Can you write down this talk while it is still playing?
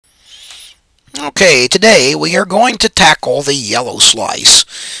Okay, today we are going to tackle the yellow slice,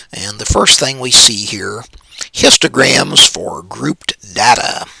 and the first thing we see here, histograms for grouped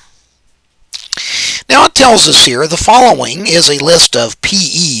data. Now it tells us here the following is a list of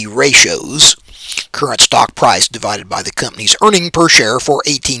PE ratios, current stock price divided by the company's earning per share for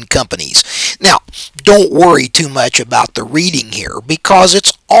 18 companies. Now, don't worry too much about the reading here because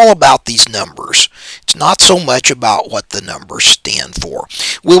it's all about these numbers. It's not so much about what the numbers stand for.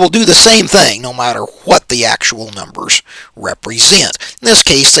 We will do the same thing no matter what the actual numbers represent. In this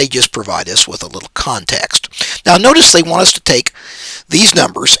case, they just provide us with a little context. Now, notice they want us to take these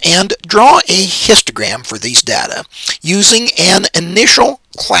numbers and draw a histogram for these data using an initial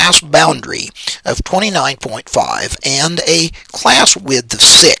class boundary of 29.5 and a class width of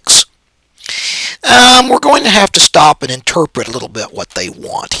 6. We're going to have to stop and interpret a little bit what they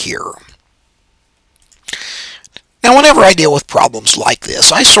want here. Now, whenever I deal with problems like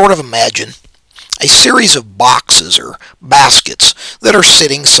this, I sort of imagine a series of boxes or baskets that are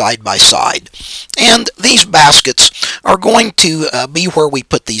sitting side by side. And these baskets are going to be where we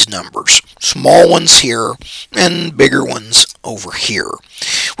put these numbers. Small ones here and bigger ones over here.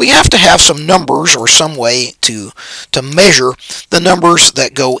 We have to have some numbers or some way to measure the numbers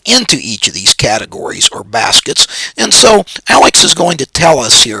that go into each of these categories or baskets. And so ALEKS is going to tell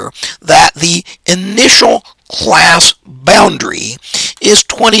us here that the initial class boundary is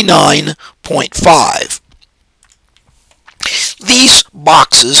 29.5. These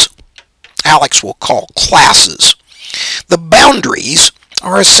boxes ALEKS will call classes. The boundaries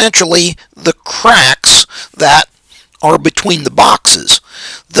are essentially the cracks that are between the boxes.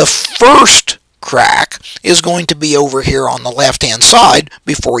 The first crack is going to be over here on the left hand side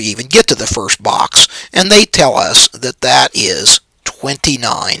before you even get to the first box, and they tell us that that is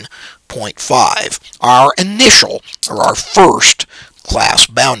 29.5, our initial or our first class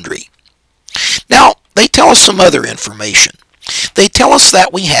boundary. Now they tell us some other information. They tell us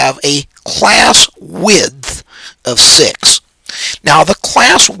that we have a class width of 6. Now the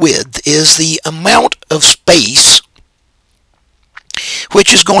class width is the amount of space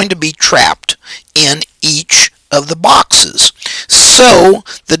which is going to be trapped in each of the boxes. So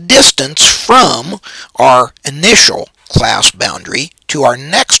the distance from our initial class boundary to our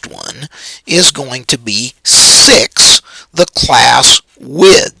next one is going to be 6, the class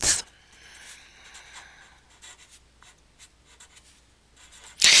width.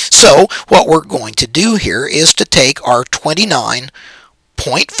 So what we're going to do here is to take our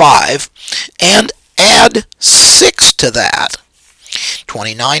 29.5 and add 6 to that.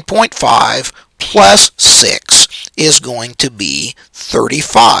 29.5 plus 6 is going to be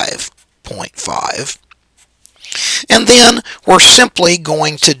 35.5. And then we're simply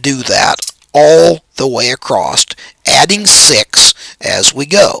going to do that all the way across, adding 6 as we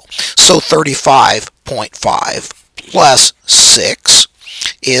go. So 35.5 plus 6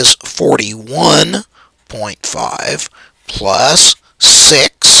 is 41.5 plus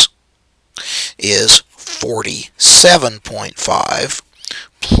 6 is 47.5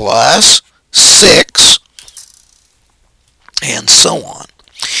 plus 6, and so on.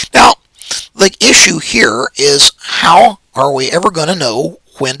 Now, the issue here is how are we ever going to know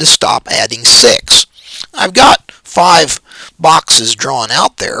when to stop adding 6? I've got 5 boxes drawn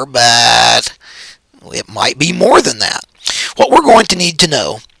out there, but it might be more than that. What we're going to need to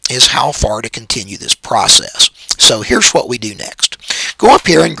know is how far to continue this process. So here's what we do next. Go up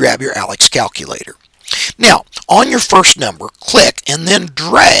here and grab your ALEKS calculator. Now, on your first number, click and then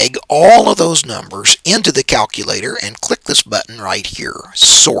drag all of those numbers into the calculator and click this button right here,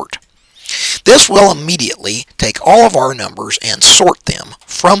 Sort. This will immediately take all of our numbers and sort them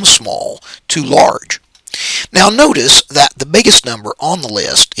from small to large. Now notice that the biggest number on the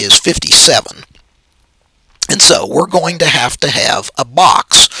list is 57. And so we're going to have a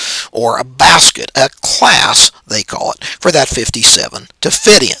box or a basket, a class they call it, for that 57 to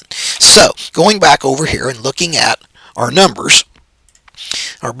fit in. So going back over here and looking at our numbers,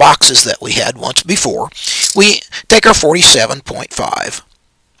 our boxes that we had once before, we take our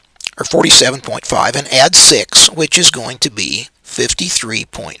 47.5 and add 6, which is going to be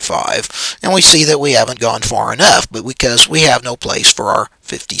 53.5, and we see that we haven't gone far enough, but because we have no place for our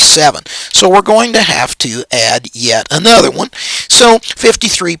 57. So we're going to have to add yet another one. So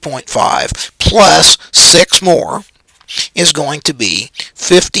 53.5 plus 6 more is going to be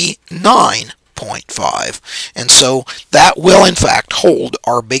 59.5, and so that will in fact hold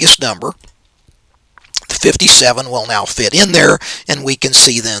our biggest number. The 57 will now fit in there, and we can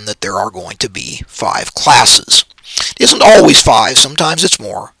see then that there are going to be 5 classes. It isn't always 5, sometimes it's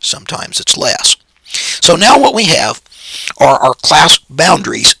more, sometimes it's less. So now what we have are our class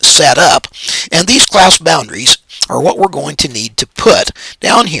boundaries set up, And these class boundaries are what we're going to need to put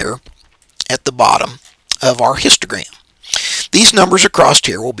down here at the bottom of our histogram. These numbers across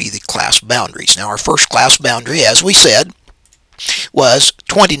here will be the class boundaries. Now our first class boundary, as we said, was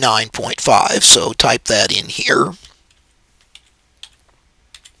 29.5, so type that in here.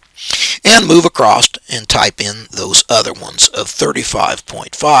 And move across and type in those other ones of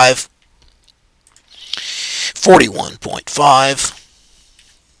 35.5, 41.5,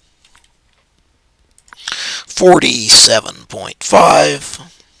 47.5,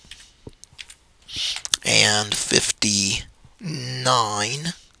 and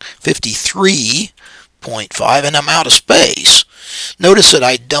 53.5, and I'm out of space. Notice that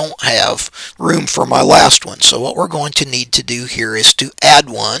I don't have room for my last one, so what we're going to need to do here is to add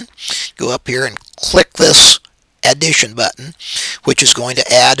one. Go up here and click this addition button, which is going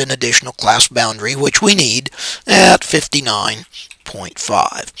to add an additional class boundary, which we need at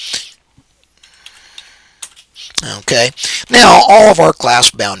 59.5. Okay, now all of our class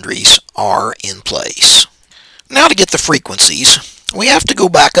boundaries are in place. Now to get the frequencies, we have to go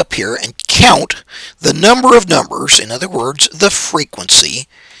back up here and count the number of numbers, in other words, the frequency,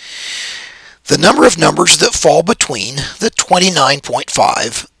 the number of numbers that fall between the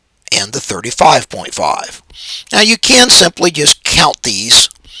 29.5 and the 35.5. Now you can simply just count these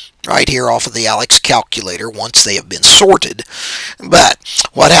right here off of the ALEKS calculator once they have been sorted, but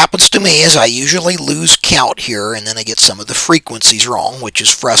what happens to me is I usually lose count here and then I get some of the frequencies wrong, which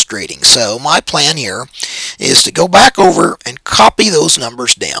is frustrating. So my plan here is to go back over and copy those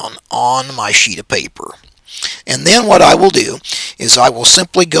numbers down on my sheet of paper. And then what I will do is I will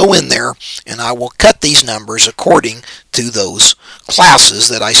simply go in there and I will cut these numbers according to those classes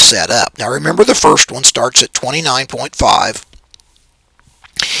that I set up. Now remember, the first one starts at 29.5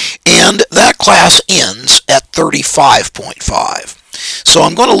 and that class ends at 35.5. So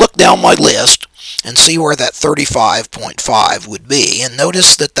I'm going to look down my list and see where that 35.5 would be, and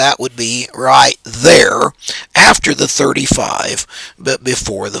notice that that would be right there after the 35 but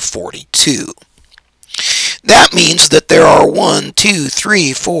before the 42. That means that there are 1, 2,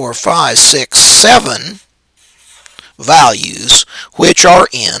 3, 4, 5, 6, 7 values which are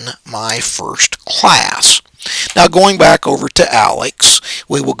in my first class. Now going back over to ALEKS,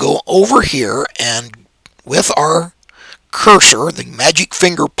 we will go over here and with our cursor, the magic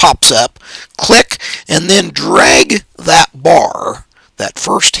finger pops up, click, and then drag that bar, that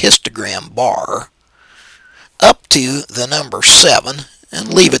first histogram bar, up to the number 7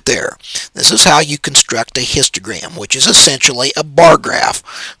 and leave it there. This is how you construct a histogram, which is essentially a bar graph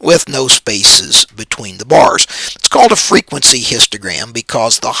with no spaces between the bars. It's called a frequency histogram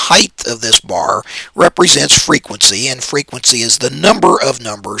because the height of this bar represents frequency, and frequency is the number of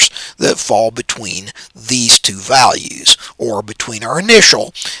numbers that fall between these two values, or between our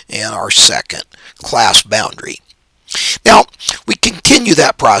initial and our second class boundary. Now, we continue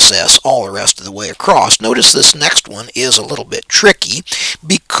that process all the rest of the way across. Notice this next one is a little bit tricky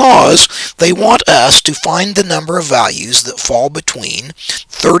because they want us to find the number of values that fall between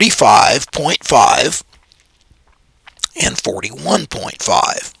 35.5 and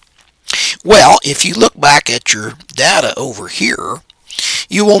 41.5. Well, if you look back at your data over here,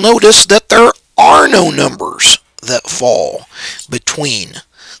 you will notice that there are no numbers that fall between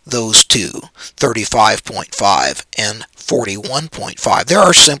those two, 35.5 and 41.5. There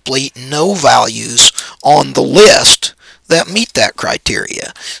are simply no values on the list that meet that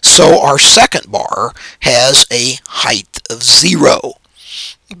criteria. So our second bar has a height of 0.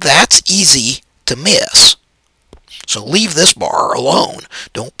 That's easy to miss. So leave this bar alone.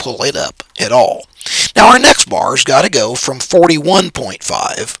 Don't pull it up at all. Now our next bar's got to go from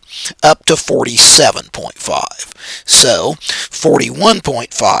 41.5 up to 47.5. So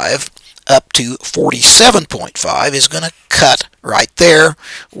 41.5 up to 47.5 is going to cut right there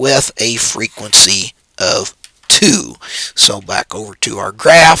with a frequency of 2. So back over to our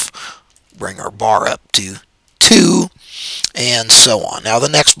graph, bring our bar up to 2, and so on. Now the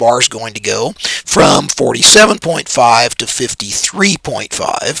next bar is going to go from 47.5 to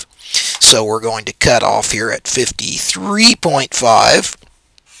 53.5. So we're going to cut off here at 53.5.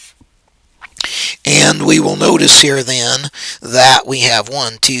 And we will notice here then that we have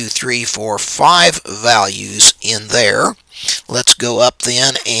 1, 2, 3, 4, 5 values in there. Let's go up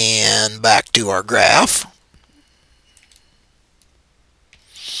then and back to our graph.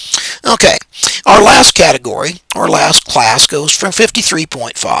 Okay, our last category, our last class, goes from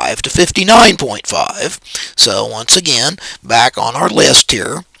 53.5 to 59.5. So once again, back on our list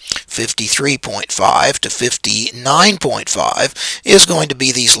here, 53.5 to 59.5 is going to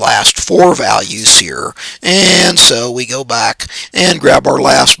be these last four values here. And so we go back and grab our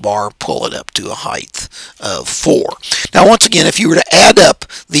last bar, pull it up to a height of 4. Now once again, if you were to add up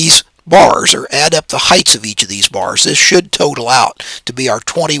these bars, or add up the heights of each of these bars, this should total out to be our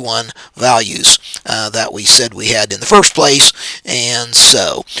 21 values that we said we had in the first place. And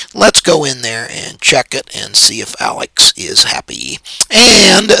so let's go in there and check it and see if ALEKS is happy.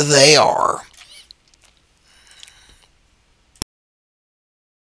 And they are.